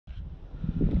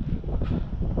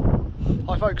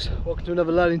Hi folks, welcome to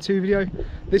another Learning 2 video.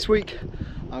 This week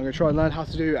I'm going to try and learn how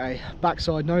to do a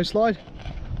backside nose slide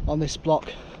on this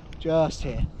block just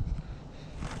here.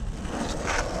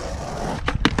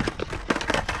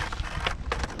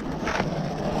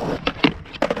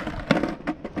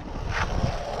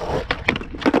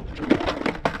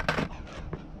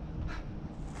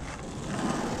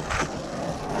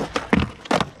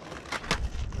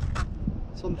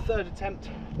 So on the third attempt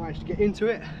I managed to get into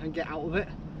it and get out of it.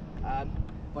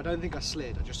 But I don't think I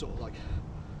slid, I just sort of like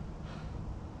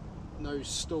nose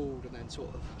stalled and then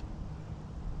sort of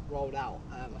rolled out.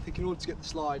 I think in order to get the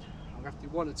slide I'm going to have to do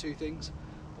one or two things,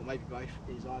 or maybe both,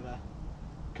 is either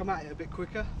come at it a bit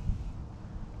quicker,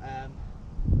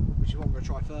 which is what I'm going to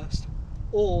try first,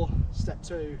 or step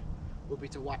two would be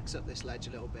to wax up this ledge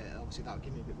a little bit. Obviously that would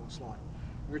give me a bit more slide.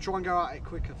 I'm going to try and go at it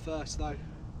quicker first though,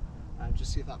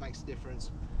 just see if that makes a difference.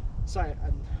 So,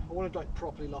 and I want to like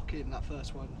properly lock in that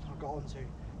first one I got onto.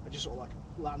 I just sort of like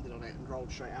landed on it and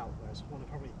rolled straight out, whereas I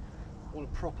want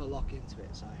to proper lock into it.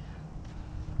 So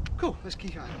cool, let's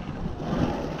keep going.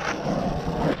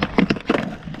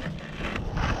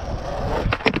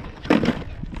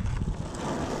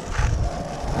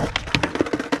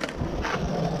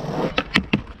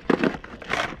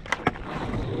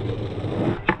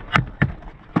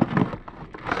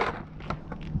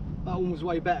 That one was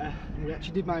way better, and we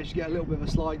actually did manage to get a little bit of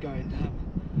a slide going.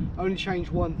 I only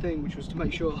changed one thing, which was to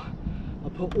make sure I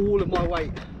put all of my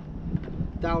weight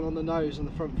down on the nose and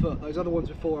the front foot. Those other ones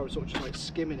before I was sort of just like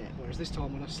skimming it, whereas this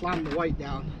time when I slammed the weight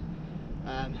down,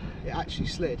 it actually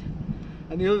slid.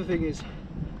 And the other thing is,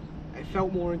 it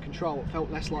felt more in control. It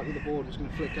felt less likely the board was going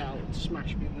to flick out and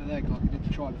smash me in the leg like I did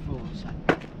the try before. So,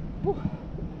 whew,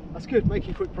 that's good,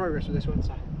 making quick progress with this one.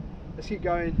 So let's keep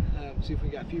going, see if we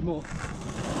can get a few more.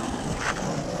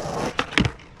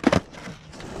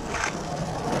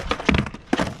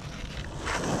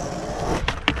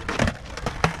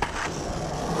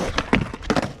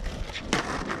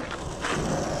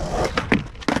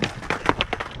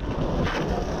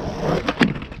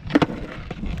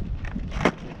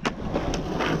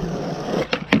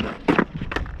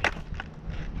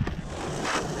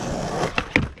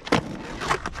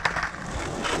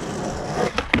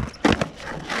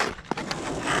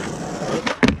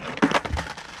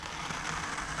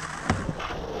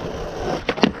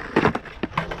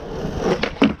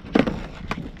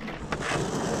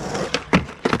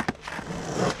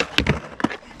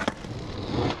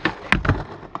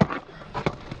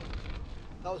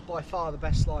 That was by far the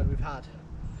best slide we've had.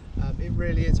 It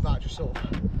really is about just sort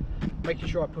of making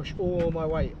sure I push all my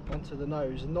weight onto the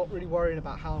nose and not really worrying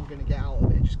about how I'm going to get out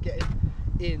of it, just getting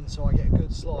in so I get a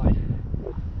good slide.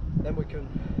 Then we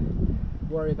can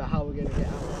worry about how we're going to get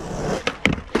out of it.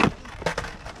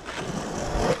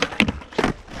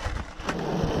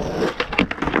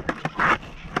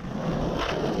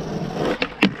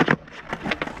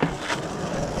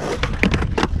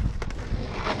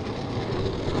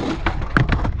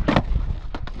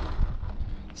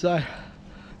 So,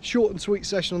 short and sweet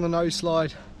session on the nose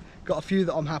slide. Got a few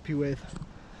that I'm happy with.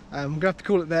 I'm gonna have to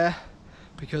call it there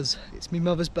because it's my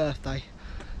mother's birthday.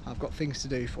 I've got things to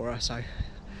do for her, so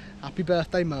happy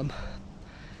birthday, Mum.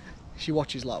 She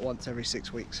watches like once every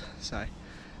 6 weeks, so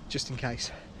just in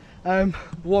case.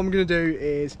 What I'm gonna do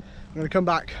is I'm gonna come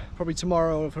back probably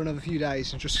tomorrow or for another few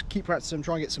days and just keep practicing,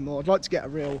 try and get some more. I'd like to get a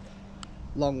real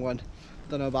long one.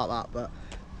 Don't know about that, but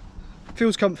it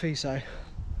feels comfy, so.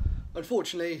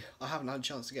 Unfortunately, I haven't had a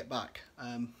chance to get back.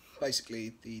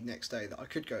 Basically, the next day that I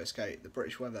could go skate, the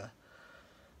British weather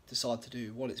decided to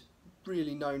do what it's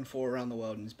really known for around the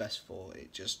world and is best for.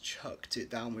 It just chucked it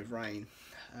down with rain.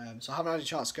 So I haven't had a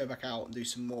chance to go back out and do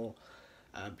some more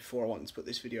before I wanted to put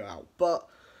this video out. But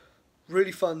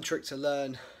really fun trick to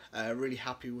learn. Really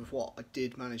happy with what I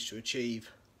did manage to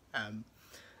achieve.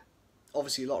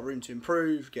 Obviously, a lot of room to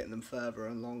improve, getting them further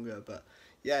and longer. But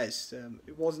yeah,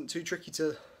 it wasn't too tricky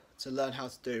to learn how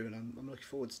to do, and I'm looking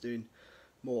forward to doing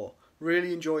more.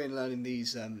 Really enjoying learning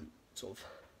these sort of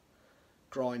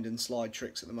grind and slide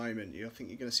tricks at the moment. I think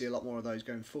you're going to see a lot more of those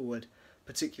going forward.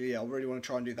 Particularly, I really want to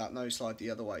try and do that nose slide the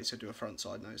other way, so do a front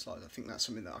side nose slide. I think that's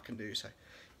something that I can do, so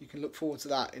you can look forward to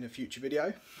that in a future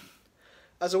video.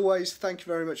 As always, thank you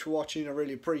very much for watching. I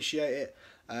really appreciate it.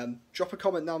 Drop a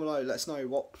comment down below, let us know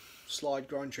what slide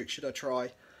grind trick should I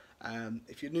try.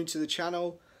 If you're new to the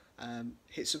channel,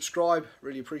 hit subscribe.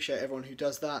 Really appreciate everyone who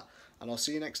does that, and I'll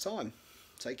see you next time.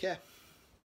 Take care.